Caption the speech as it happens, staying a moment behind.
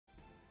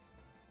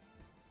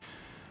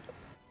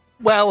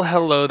Well,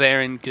 hello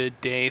there and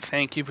good day.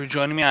 Thank you for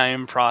joining me. I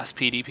am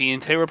FrostPDP,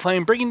 and today we're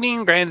playing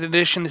Brigandine Grand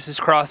Edition. This is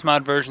Cross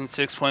Mod version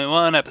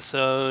 6.1,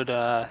 episode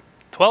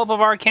 12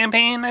 of our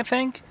campaign, I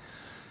think.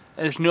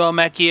 As New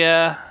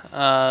Almekia.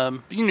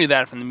 You knew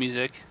that from the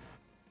music.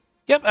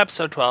 Yep,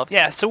 episode 12.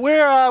 Yeah, so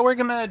we're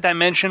gonna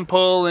dimension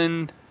pull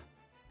and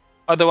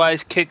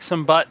otherwise kick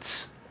some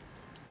butts.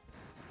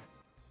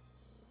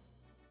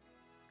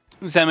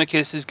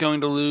 Zemachis is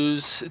going to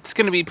lose. It's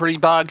going to be pretty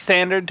bog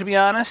standard, to be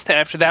honest.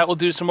 After that, we'll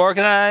do some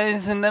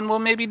organize, and then we'll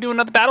maybe do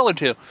another battle or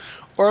two.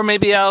 Or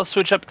maybe I'll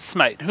switch up to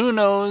smite. Who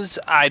knows?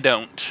 I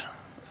don't.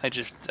 I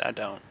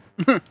don't.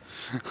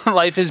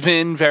 Life has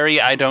been very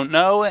I don't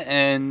know,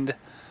 and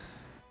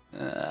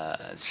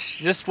it's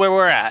just where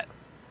we're at.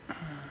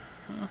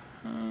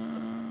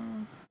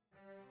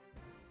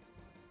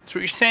 So what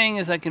you're saying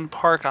is I can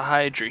park a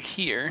Hydra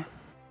here.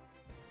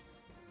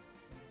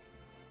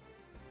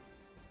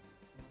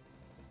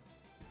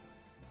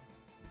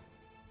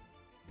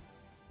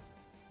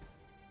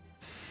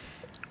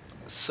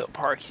 So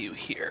park you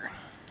here.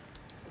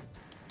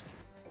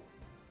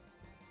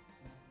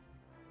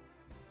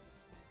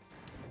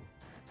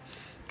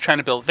 Trying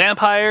to build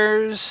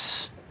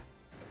vampires.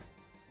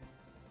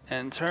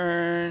 And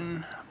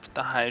turn. Put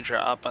the Hydra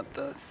up at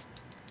the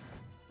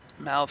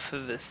mouth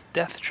of this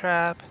death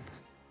trap.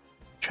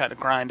 Try to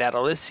grind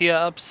Almekia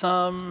up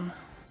some.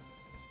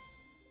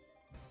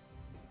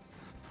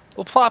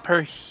 We'll plop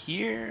her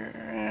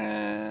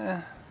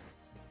here.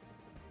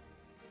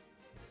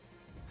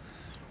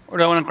 Or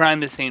do I want to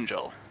grind this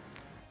angel?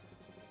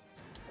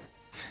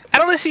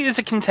 Almekia is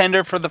a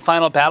contender for the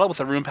final battle with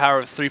a rune power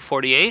of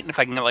 348. And if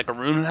I can get like a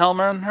rune helm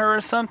on her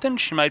or something,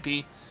 she might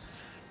be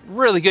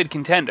really good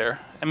contender.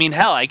 I mean,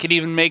 hell, I could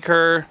even make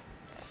her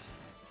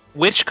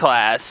witch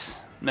class.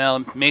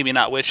 Well, maybe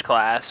not witch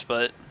class,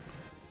 but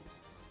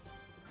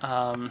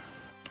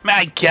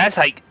I guess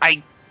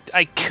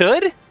I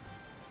could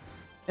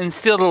and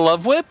steal the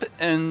love whip,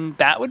 and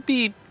that would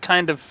be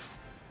kind of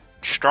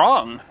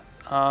strong.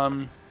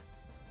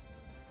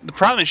 The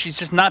problem is she's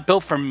just not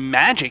built for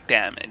magic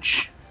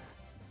damage.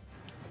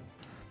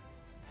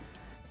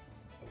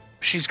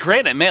 She's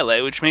great at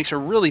melee, which makes her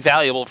really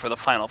valuable for the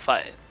final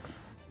fight.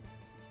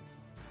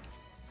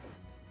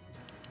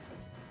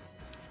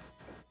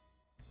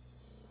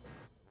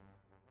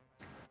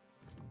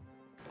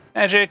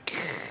 Magic,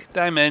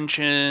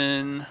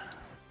 dimension,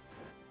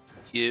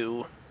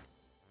 you.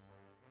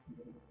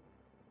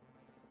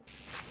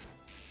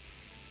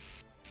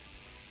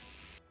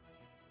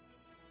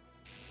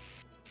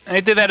 I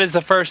did that as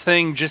the first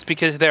thing just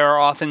because there are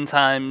often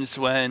times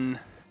when,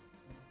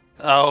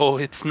 oh,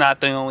 it's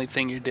not the only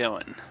thing you're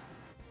doing.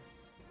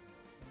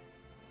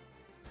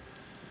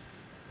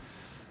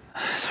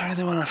 So I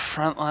really want to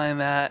frontline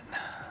that.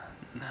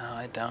 No,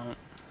 I don't.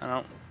 I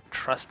don't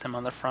trust him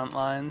on the front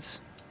lines.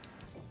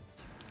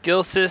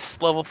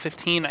 Gilsis, level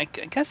 15. I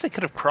guess I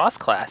could have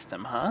cross-classed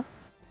him, huh?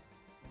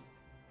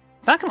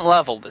 It's not going to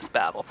level this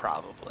battle,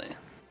 probably.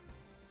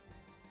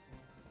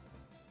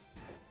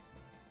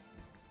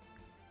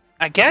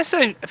 I guess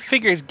I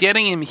figured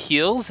getting him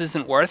heals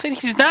isn't worth it.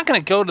 He's not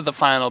going to go to the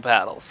final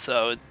battle,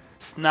 so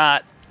it's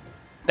not.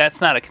 That's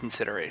not a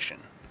consideration.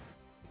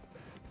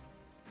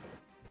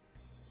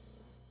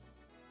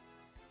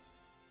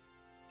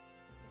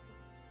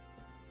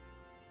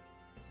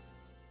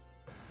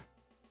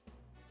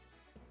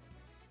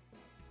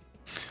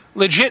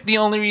 Legit, the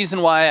only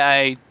reason why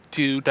I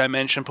do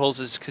dimension pulls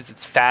is because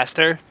it's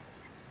faster.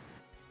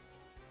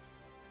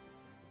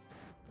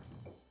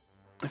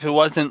 If it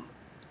wasn't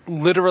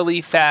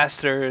literally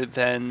faster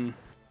than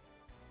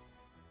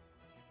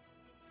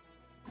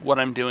what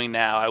I'm doing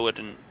now, I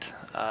wouldn't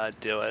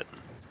do it.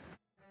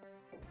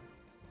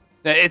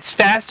 It's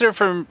faster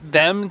for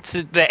them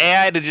to the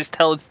AI to just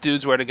tell its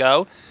dudes where to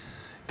go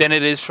than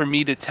it is for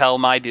me to tell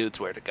my dudes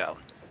where to go.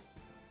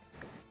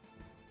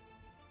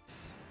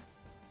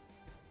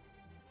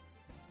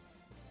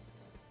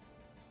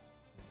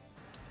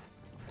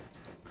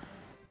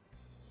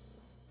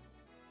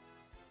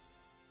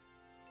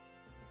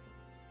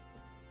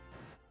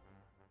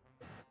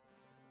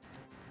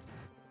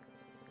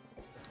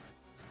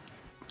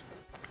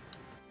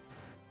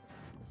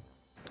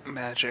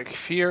 Magic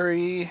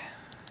Fury.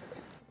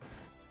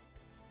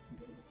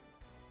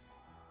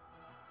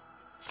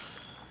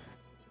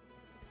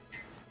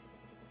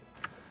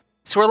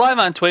 So we're live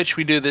on Twitch.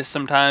 We do this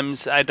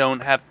sometimes. I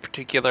don't have a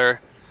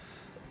particular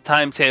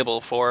timetable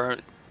for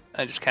it.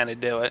 I just kind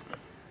of do it.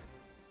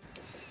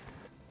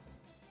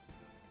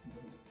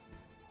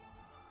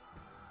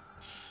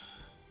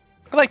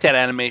 I like that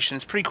animation.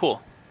 It's pretty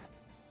cool.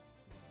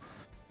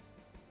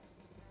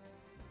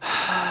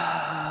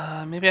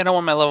 Maybe I don't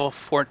want my level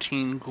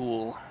 14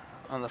 ghoul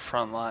on the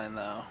front line,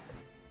 though.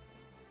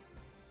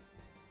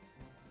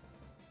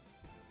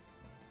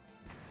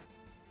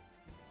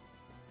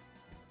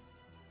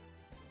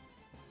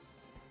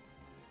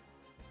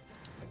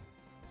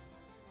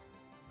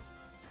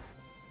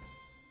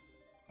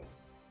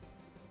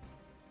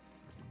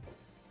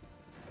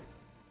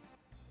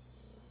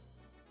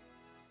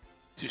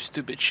 Do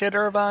stupid shit,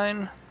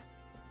 Irvine.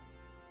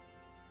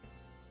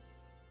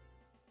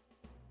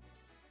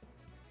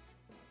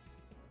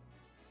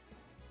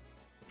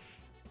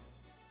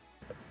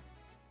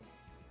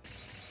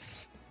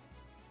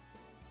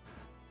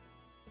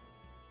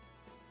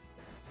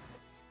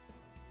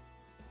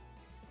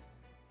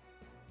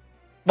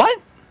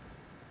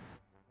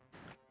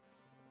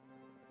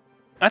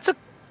 That's a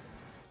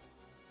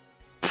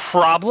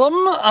problem?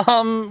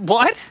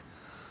 What?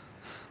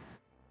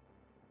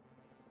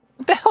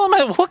 What the hell am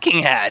I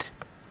looking at?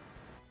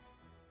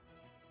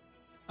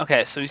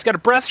 Okay, so he's got a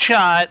breath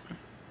shot.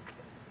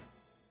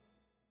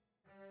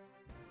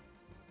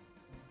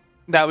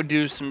 That would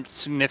do some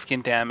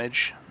significant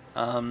damage.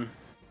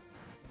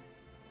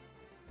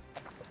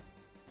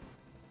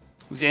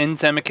 He's in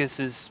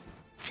Zemicus's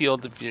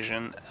field of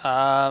vision.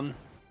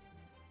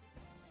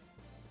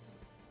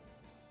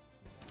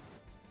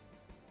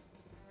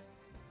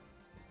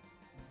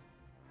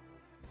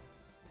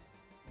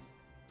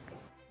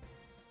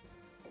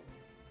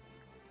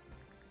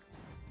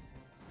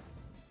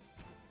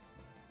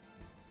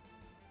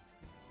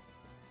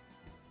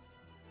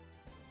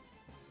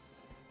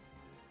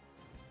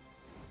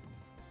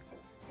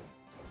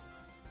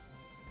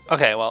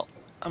 Okay, well,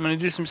 I'm going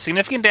to do some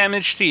significant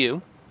damage to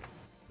you.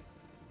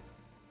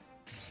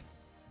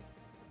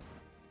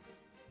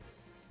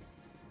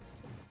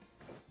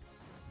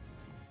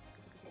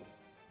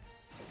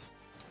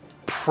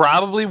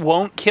 Probably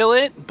won't kill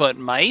it, but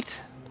might.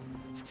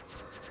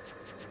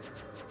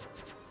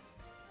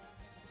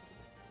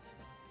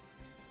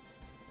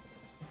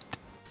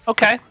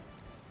 Okay.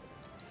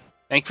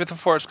 Thank you for the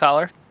force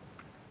collar.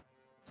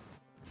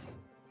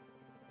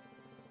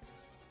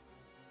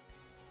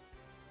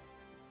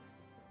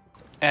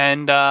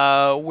 And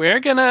we're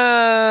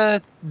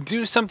gonna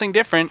do something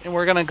different, and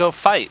we're gonna go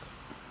fight.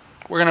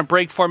 We're gonna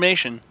break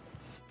formation.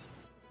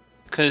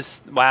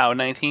 Cause wow,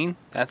 19?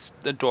 That's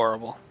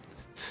adorable.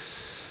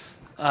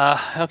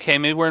 Okay,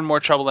 maybe we're in more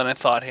trouble than I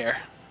thought here.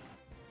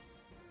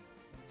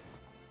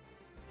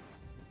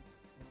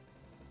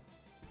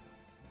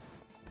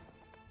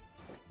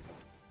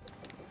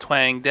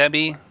 Twang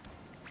Debbie.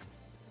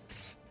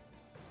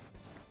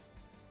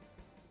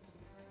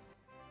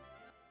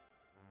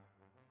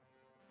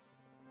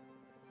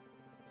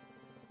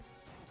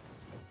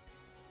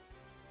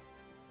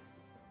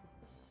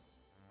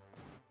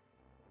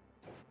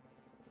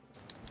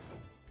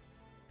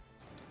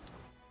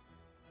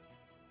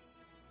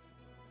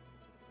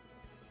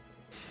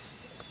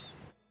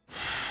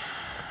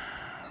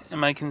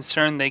 Am I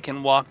concerned they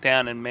can walk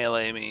down and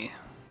melee me?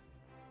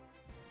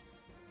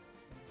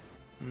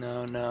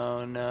 No,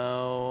 no,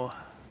 no.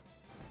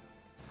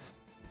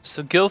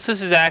 So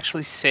Gilsis is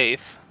actually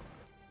safe.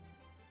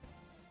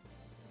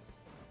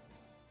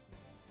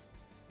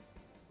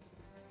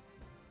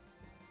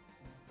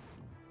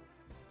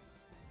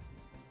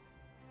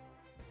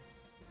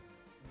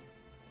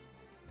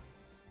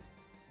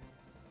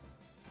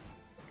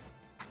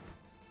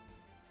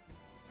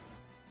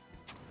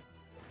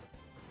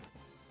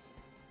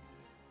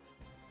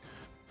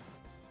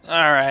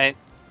 Alright.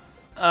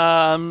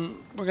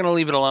 We're gonna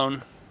leave it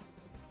alone.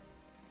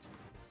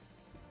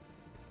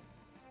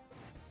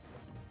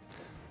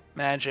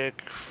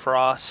 Magic,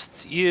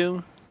 Frost,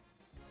 you.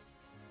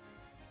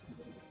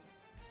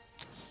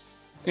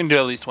 You can do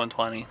at least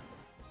 120.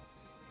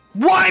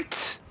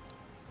 What?!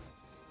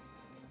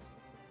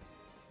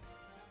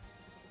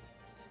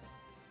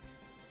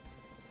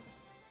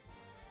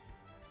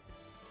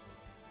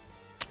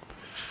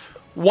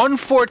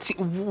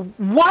 $114.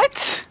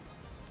 What?!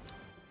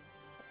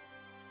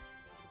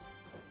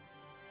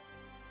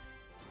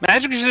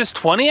 Magic is just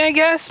 20, I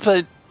guess,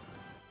 but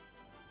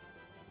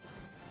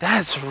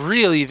that's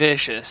really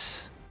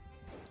vicious.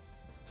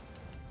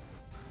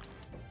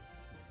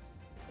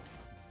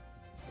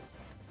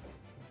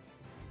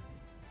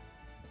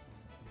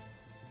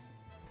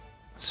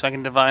 So I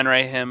can Divine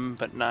Ray him,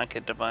 but not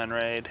get Divine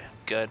Rayed.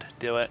 Good,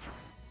 do it.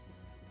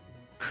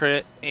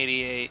 Crit,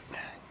 88.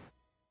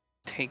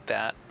 Take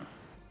that.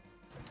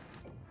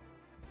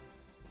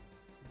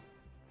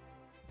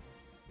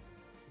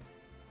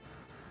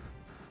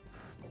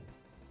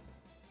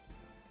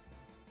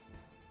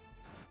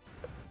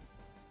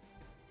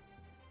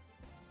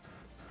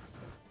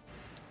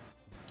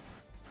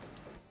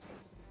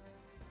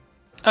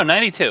 Oh,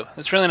 92.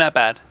 That's really not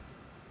bad.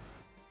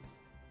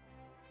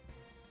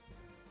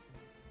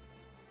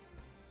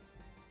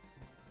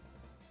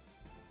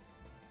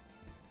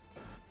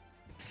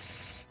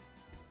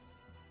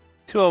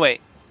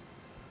 $208.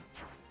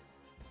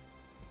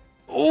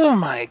 Oh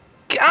my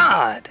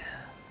god!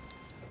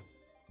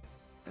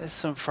 That's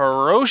some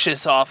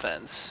ferocious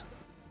offense.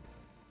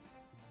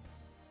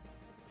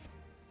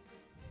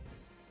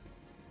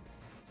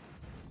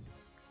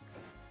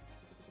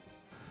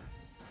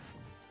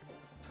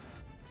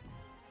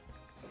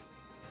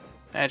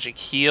 Magic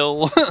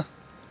heal.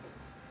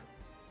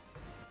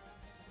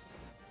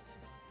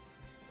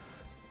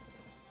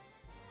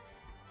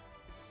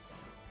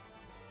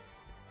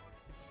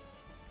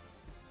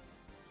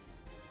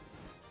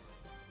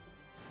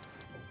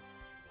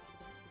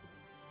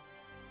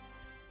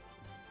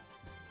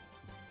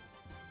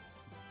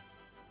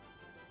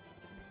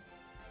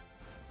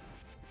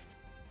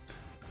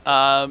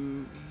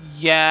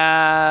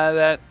 Yeah,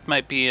 that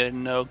might be a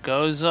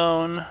no-go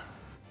zone.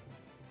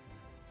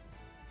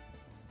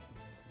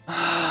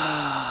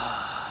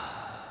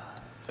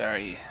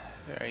 Very,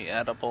 very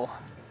edible.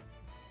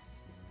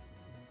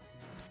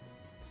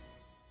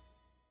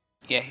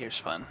 Yeah, here's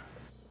fun.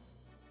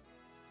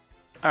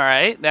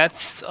 Alright,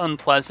 that's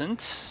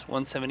unpleasant.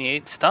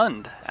 178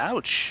 stunned.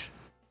 Ouch.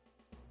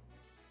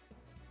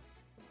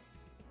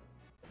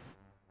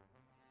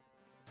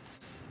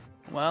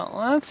 Well,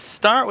 let's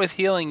start with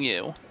healing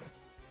you.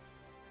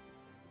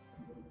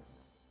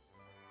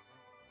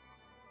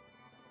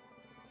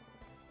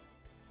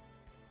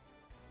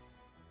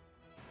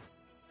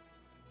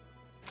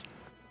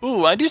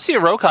 Ooh, I do see a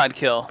Rokod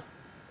kill.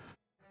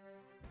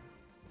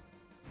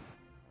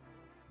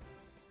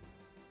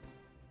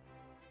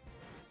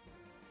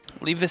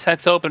 Leave this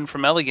hex open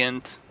from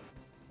Elegant.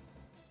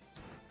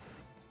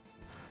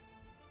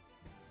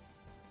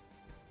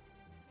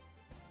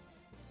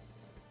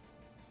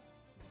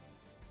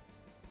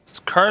 It's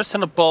Curse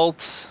and a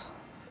Bolt.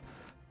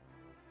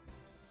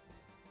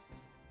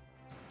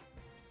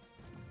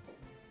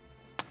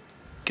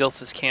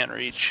 Gilsis can't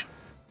reach.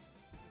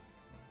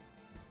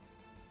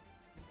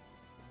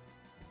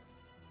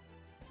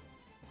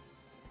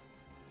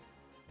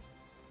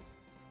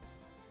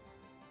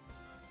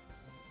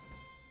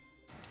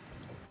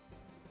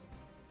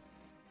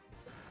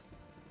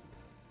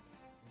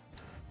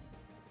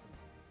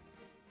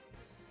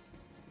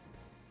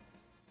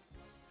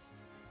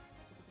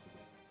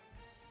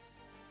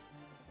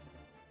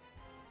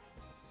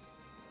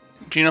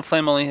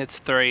 Genoflame only hits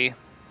 3.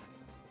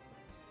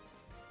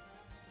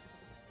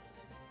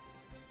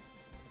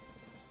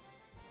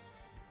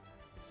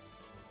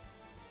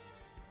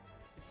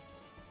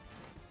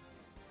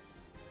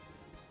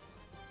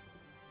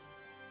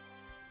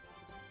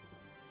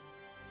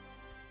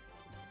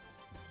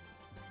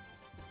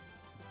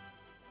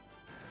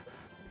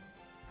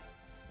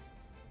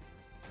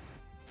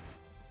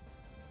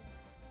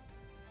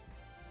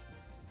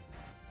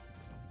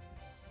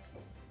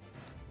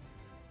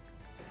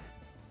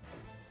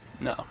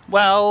 No.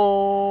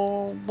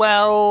 Well,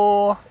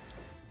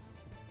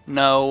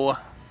 no.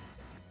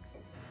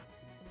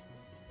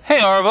 Hey,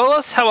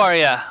 Aurovolos, how are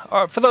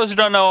ya? For those who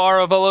don't know,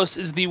 Aurovolos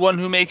is the one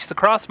who makes the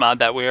cross mod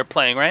that we are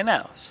playing right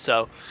now.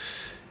 So,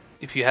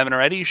 if you haven't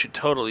already, you should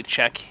totally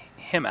check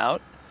him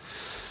out.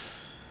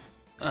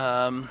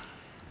 All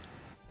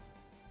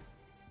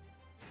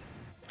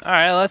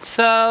right, let's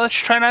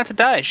try not to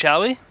die,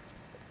 shall we?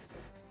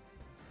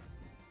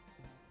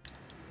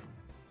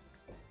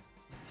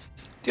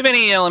 Do you have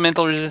any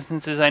elemental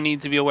resistances I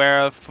need to be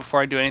aware of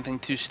before I do anything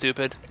too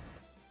stupid?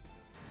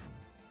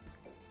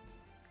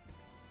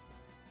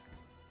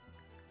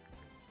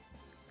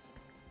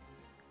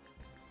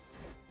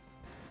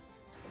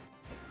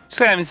 Just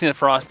I haven't seen the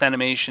frost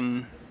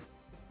animation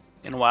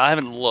in a while. I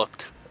haven't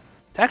looked.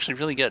 It's actually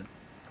really good.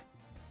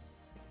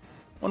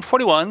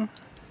 141,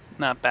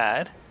 not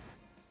bad.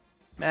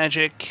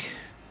 Magic,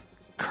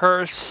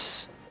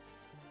 curse.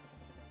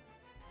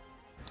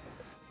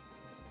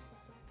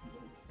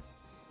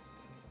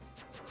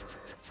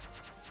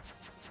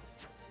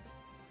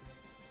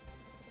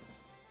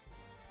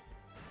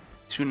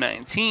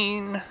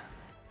 $219.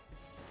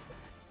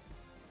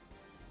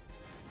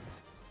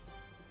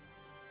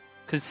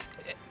 Because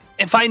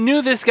if I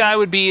knew this guy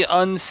would be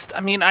I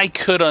mean, I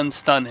could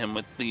unstun him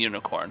with the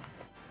unicorn.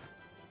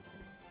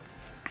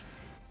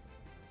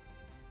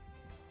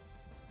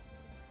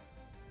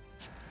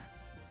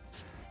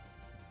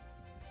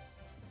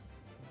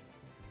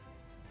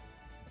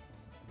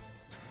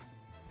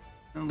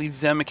 And leave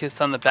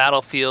Zemicus on the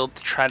battlefield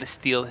to try to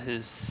steal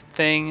his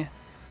thing.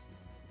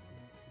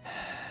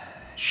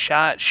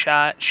 Shot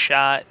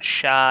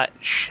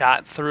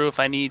through if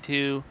I need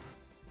to.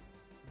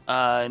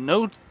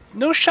 No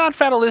shot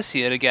for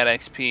Alicia to get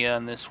XP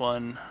on this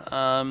one.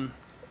 And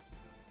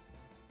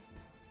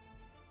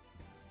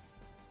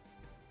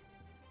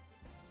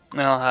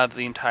I'll have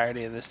the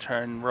entirety of this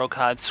turn.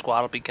 Rokod's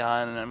squad will be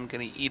gone, and I'm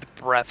gonna eat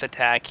a breath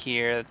attack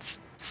here. That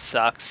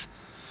sucks.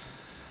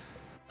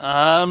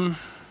 85.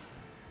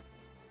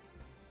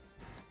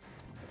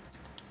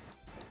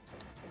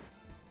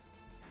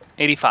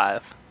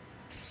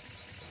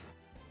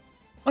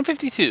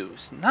 152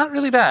 is not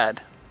really bad.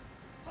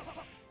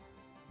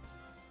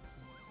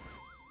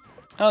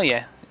 Oh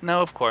yeah,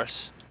 no, of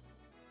course.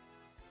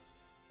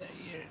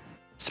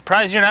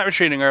 Surprised you're not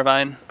retreating,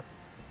 Irvine.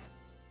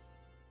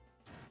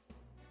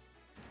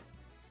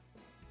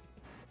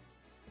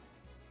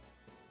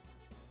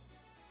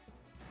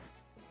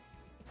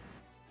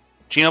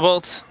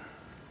 Genobolt,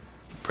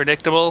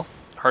 predictable,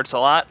 hurts a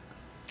lot.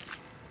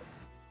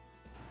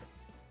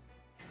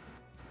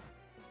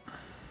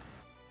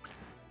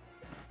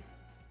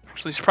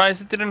 Actually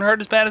surprised it didn't hurt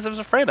as bad as I was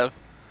afraid of.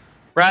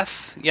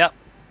 Breath, yep.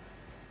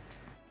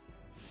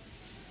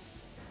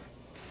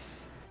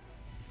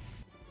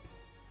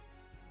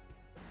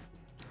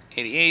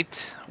 $88,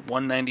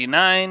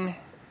 $199.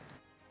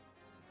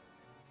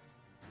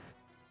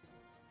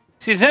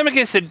 See, if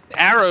Zemicus had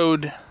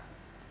arrowed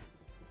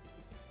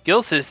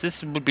Gilsis,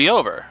 this would be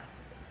over.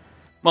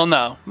 Well,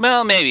 no.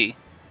 Well, maybe.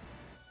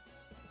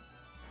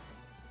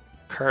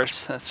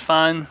 Curse, that's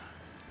fine.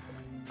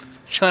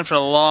 Chilling for a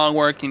long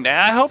working day.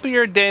 I hope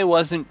your day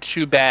wasn't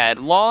too bad.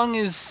 Long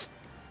is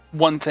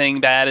one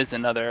thing, bad is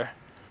another.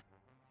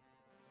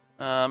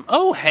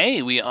 Oh,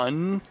 hey, we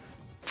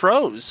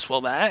unfroze.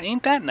 Well, that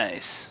ain't that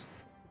nice.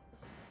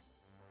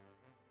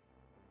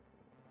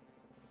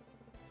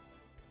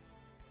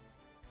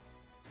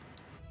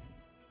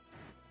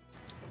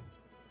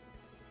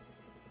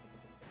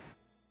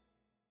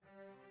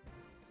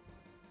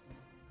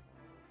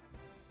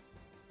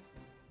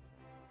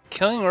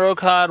 Killing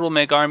Rokad will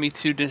make Army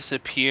 2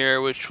 disappear,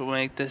 which will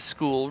make this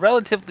school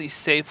relatively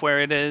safe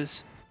where it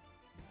is.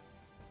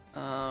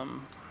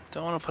 Don't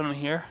want to put him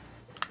here.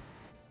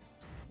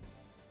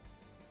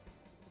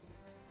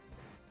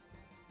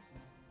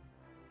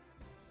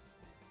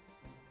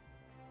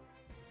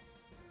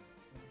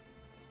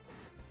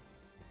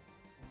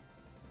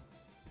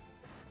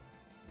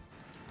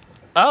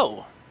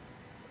 Oh!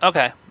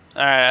 Okay.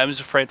 Alright, I was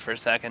afraid for a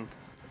second.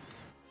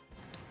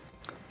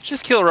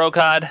 Just kill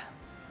Rokad.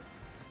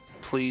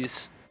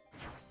 Please.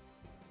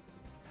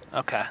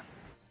 Okay.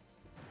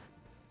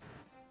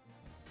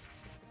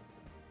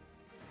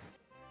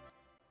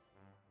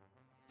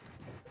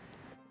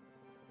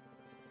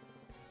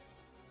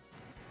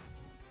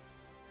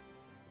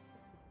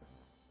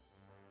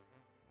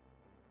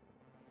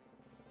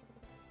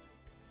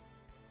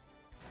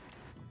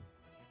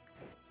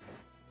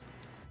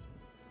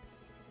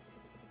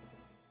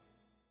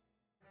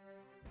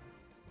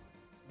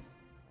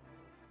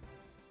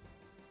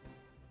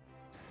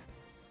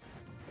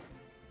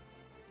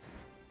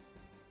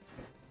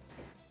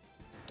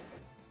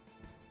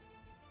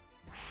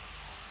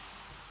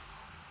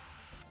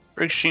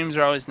 Brig streams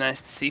are always nice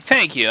to see.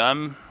 Thank you.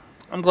 I'm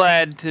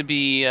glad to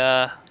be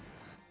a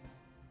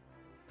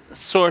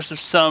source of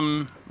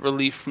some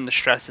relief from the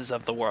stresses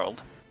of the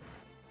world.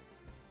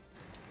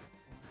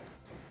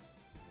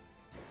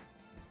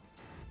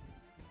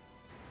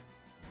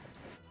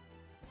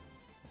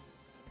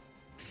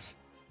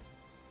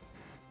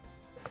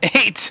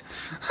 Eight.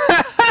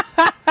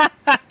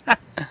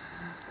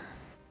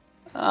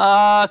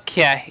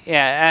 Okay, yeah,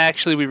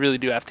 actually we really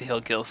do have to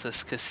heal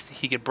Gilsis, because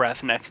he could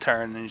breath next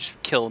turn and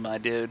just kill my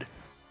dude.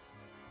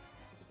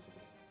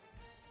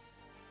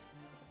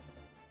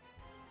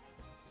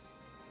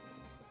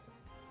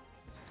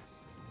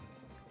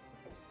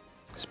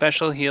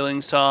 Special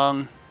healing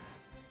song.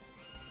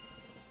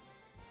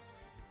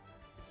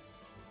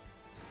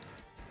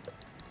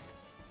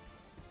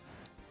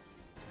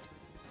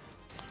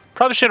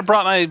 Probably should have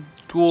brought my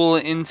ghoul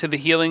into the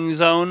healing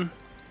zone.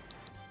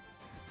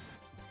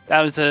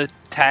 That was a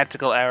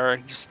tactical error.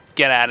 Just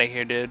get out of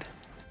here, dude.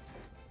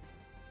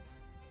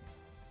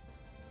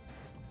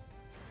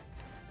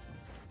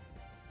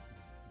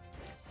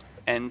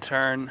 End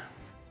turn.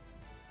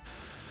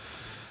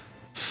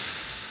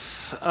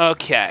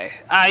 Okay.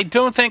 I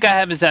don't think I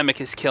have a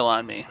Zemicus kill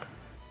on me.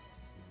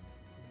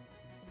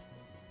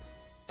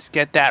 Just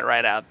get that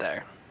right out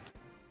there.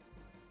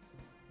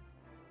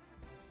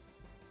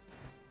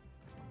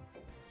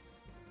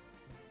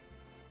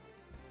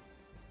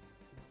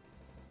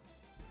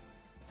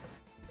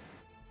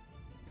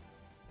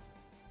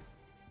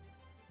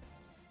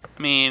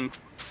 I mean,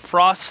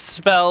 Frost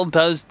Spell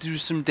does do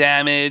some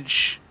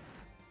damage.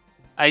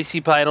 Icy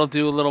Bite will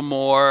do a little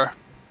more.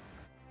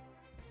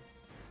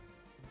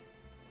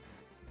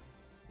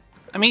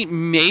 I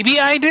mean,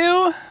 maybe I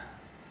do?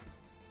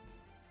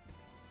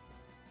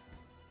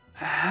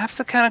 I have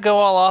to kind of go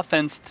all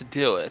offense to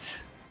do it.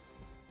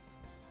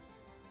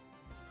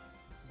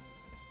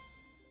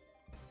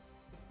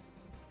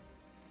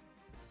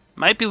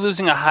 Might be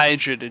losing a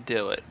Hydra to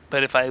do it,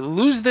 but if I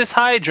lose this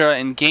Hydra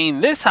and gain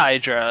this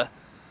Hydra,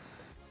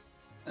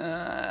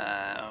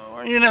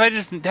 or even if I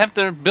just have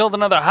to build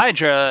another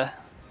Hydra,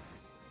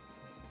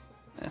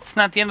 it's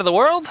not the end of the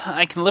world.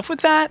 I can live with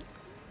that.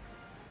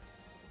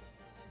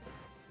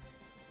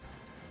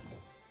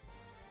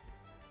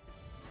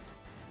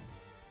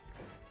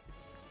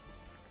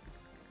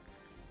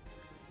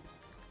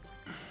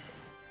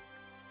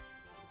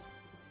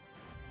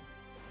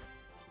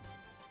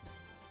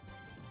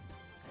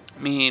 I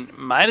mean,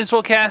 might as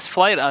well cast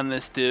Flight on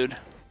this dude.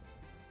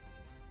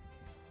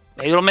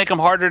 Maybe it'll make him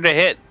harder to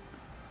hit.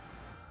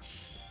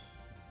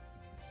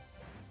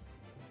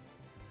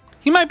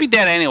 He might be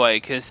dead anyway,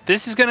 because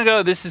this is gonna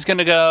go, this is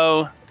gonna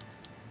go.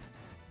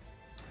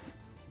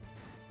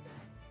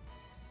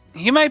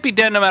 He might be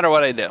dead no matter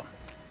what I do.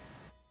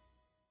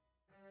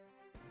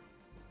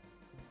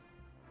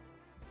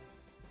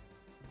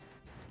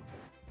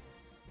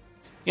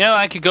 You know,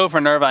 I could go for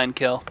Nervine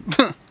kill.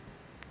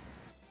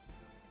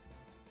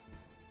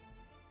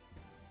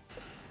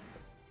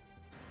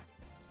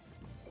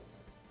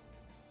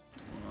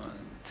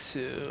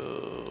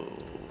 2,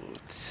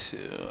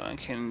 2. I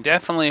can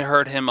definitely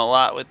hurt him a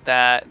lot with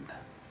that.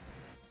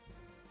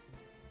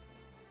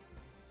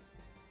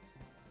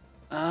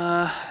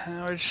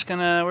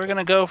 We're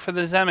gonna go for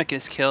the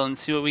Zemicus kill and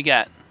see what we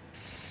get.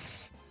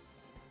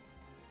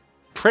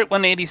 Crit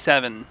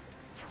 187.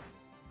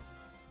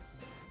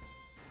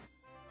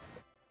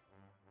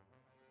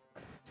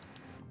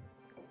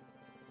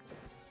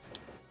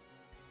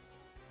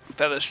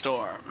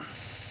 Featherstorm.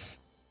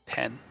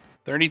 10.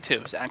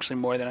 32 is actually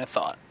more than I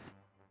thought.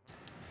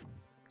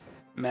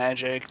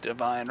 Magic,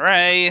 Divine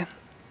Ray.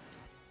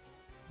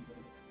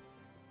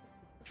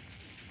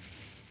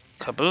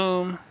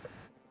 Kaboom.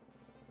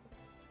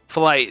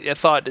 Flight. I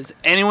thought, does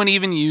anyone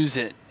even use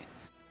it?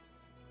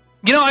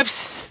 You know,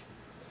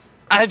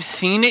 I've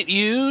seen it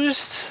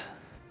used,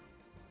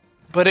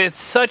 but it's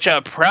such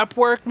a prep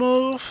work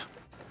move.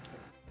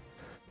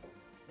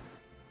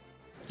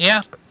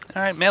 Yeah.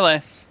 All right,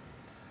 melee.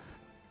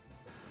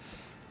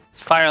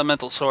 It's Fire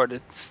Elemental Sword.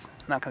 It's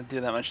not going to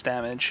do that much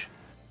damage.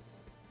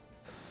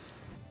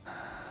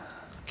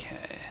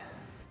 Okay.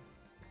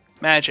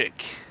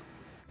 Magic.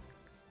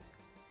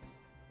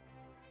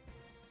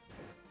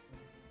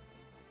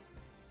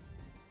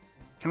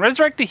 Can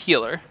resurrect the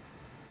healer.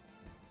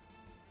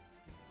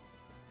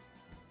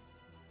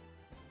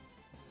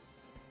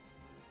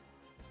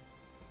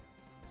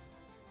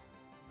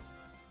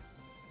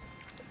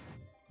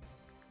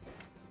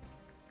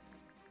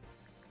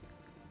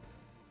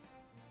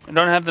 I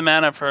don't have the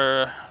mana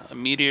for a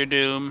Meteor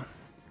Doom.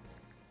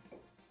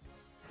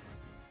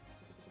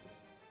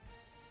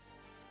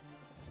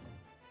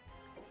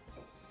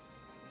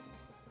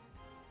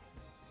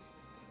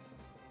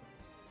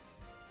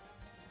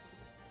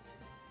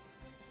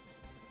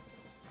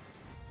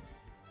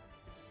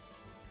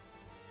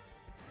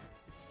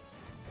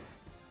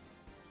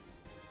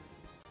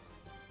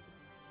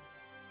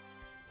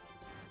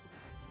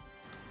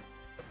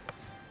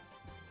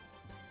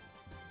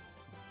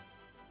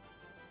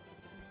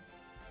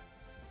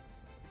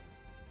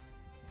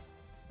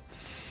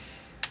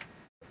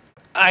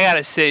 I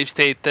gotta save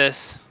state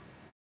this.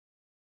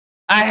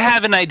 I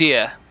have an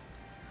idea.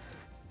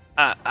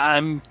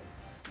 I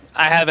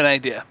have an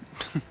idea.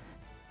 That's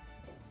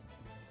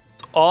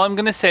all I'm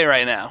gonna say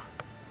right now.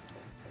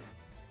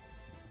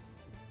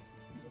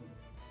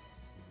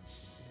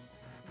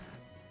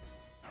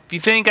 If you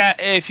think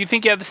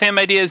you have the same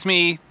idea as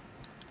me,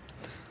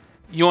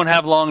 you won't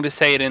have long to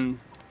say it in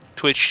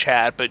Twitch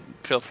chat, but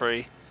feel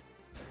free.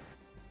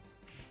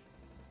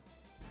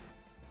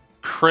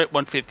 Crit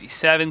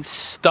 157,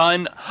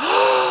 stun.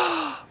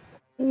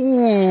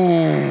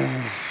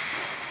 Ooh.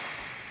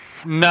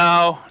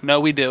 No,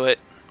 we do it.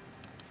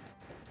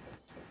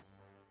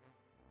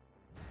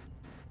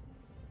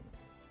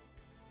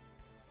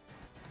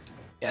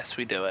 Yes,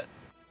 we do it.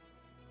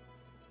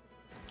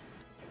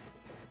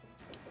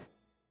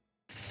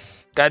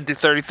 That did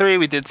 33,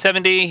 we did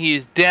 70,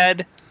 he's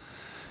dead.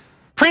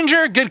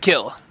 Pringer, good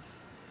kill.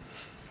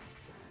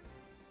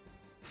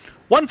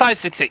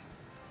 1568.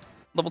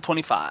 Level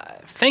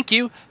 25. Thank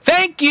you.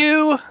 Thank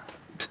you!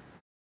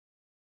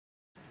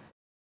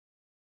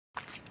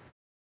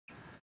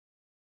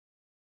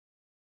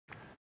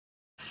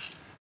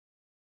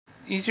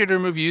 Easier to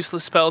remove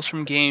useless spells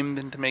from game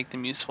than to make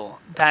them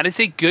useful. That is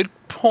a good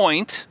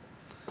point.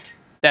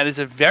 That is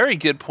a very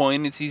good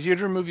point. It's easier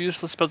to remove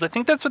useless spells. I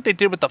think that's what they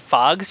did with the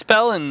fog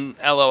spell in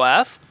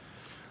LOF.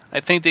 I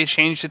think they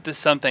changed it to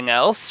something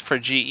else for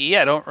GE.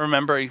 I don't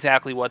remember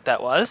exactly what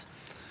that was.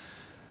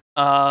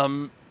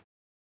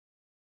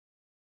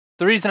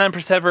 The reason I'm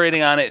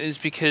perseverating on it is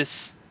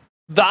because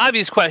the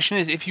obvious question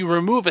is, if you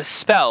remove a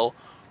spell,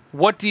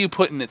 what do you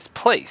put in its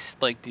place?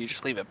 Like, do you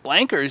just leave it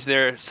blank, or is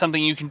there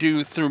something you can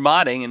do through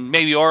modding? And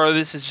maybe, or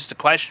this is just a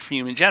question for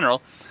you in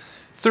general.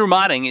 Through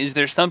modding, is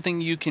there something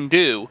you can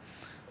do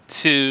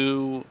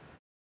to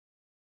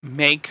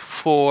make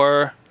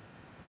for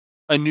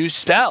a new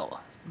spell?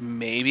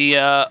 Maybe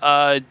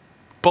a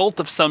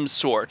bolt of some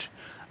sort.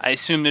 I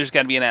assume there's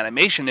got to be an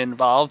animation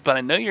involved, but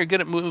I know you're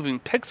good at moving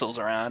pixels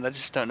around. I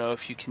just don't know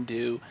if you can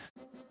do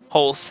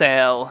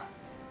wholesale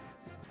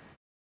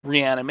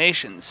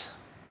reanimations.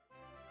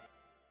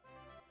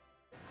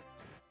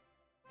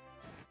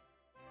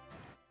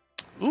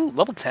 Ooh,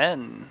 level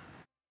 10.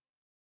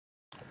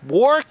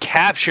 War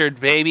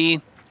captured,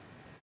 baby.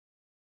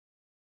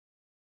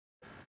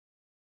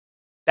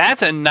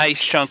 That's a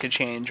nice chunk of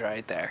change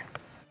right there.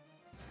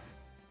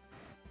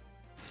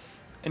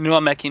 A new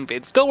Almekia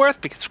invade Stillworth,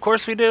 because of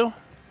course we do.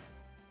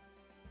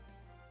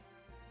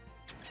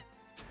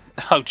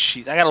 Oh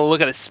jeez, I gotta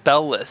look at a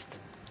spell list.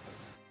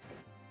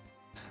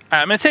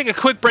 Alright, I'm gonna take a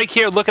quick break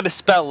here, look at a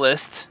spell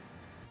list.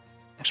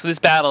 Actually, this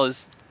battle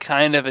is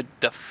kind of a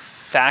de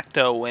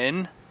facto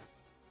win.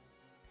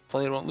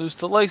 Hopefully I won't lose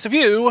to the likes of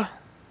you.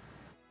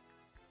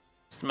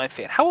 This is my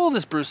fate. How old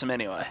is Brewsome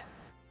anyway?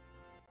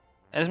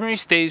 Esmery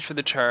stays for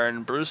the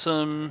turn.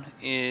 Brewsome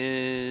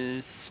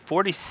is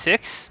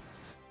 46?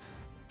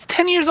 It's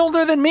 10 years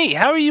older than me.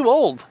 How are you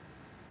old?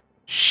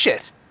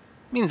 Shit.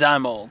 Means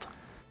I'm old.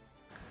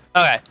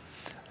 Okay.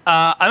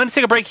 I'm going to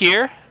take a break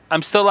here.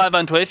 I'm still live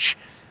on Twitch.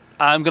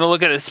 I'm going to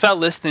look at a spell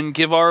list and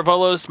give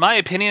Arvolos my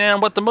opinion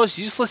on what the most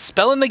useless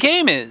spell in the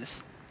game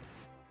is.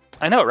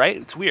 I know, right?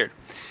 It's weird.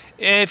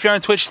 If you're on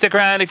Twitch, stick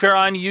around. If you're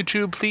on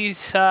YouTube, please,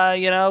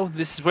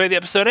 this is where the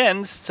episode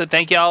ends. So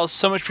thank you all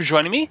so much for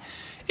joining me.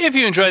 If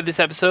you enjoyed this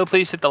episode,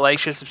 please hit the like,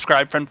 share,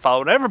 subscribe, friend, follow,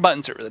 whatever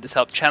buttons. It really does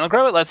help the channel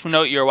grow. It lets me know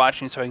what you're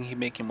watching so I can keep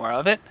making more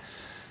of it.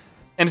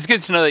 And it's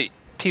good to know that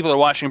people are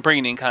watching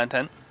Brigandine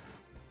content.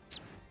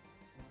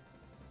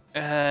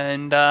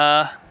 And,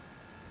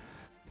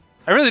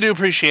 I really do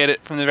appreciate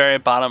it from the very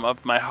bottom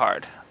of my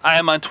heart. I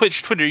am on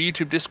Twitch, Twitter,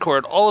 YouTube,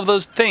 Discord, all of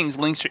those things.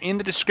 Links are in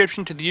the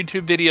description to the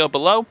YouTube video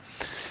below.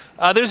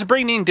 There's a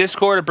Brigandine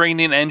Discord, a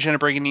Brigandine engine, a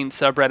Brigandine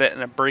subreddit,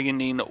 and a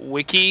Brigandine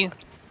wiki.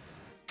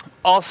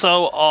 Also,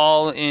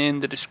 all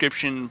in the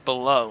description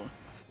below.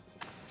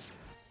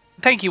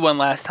 Thank you one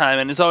last time,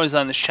 and as always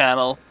on this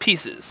channel,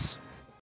 pieces.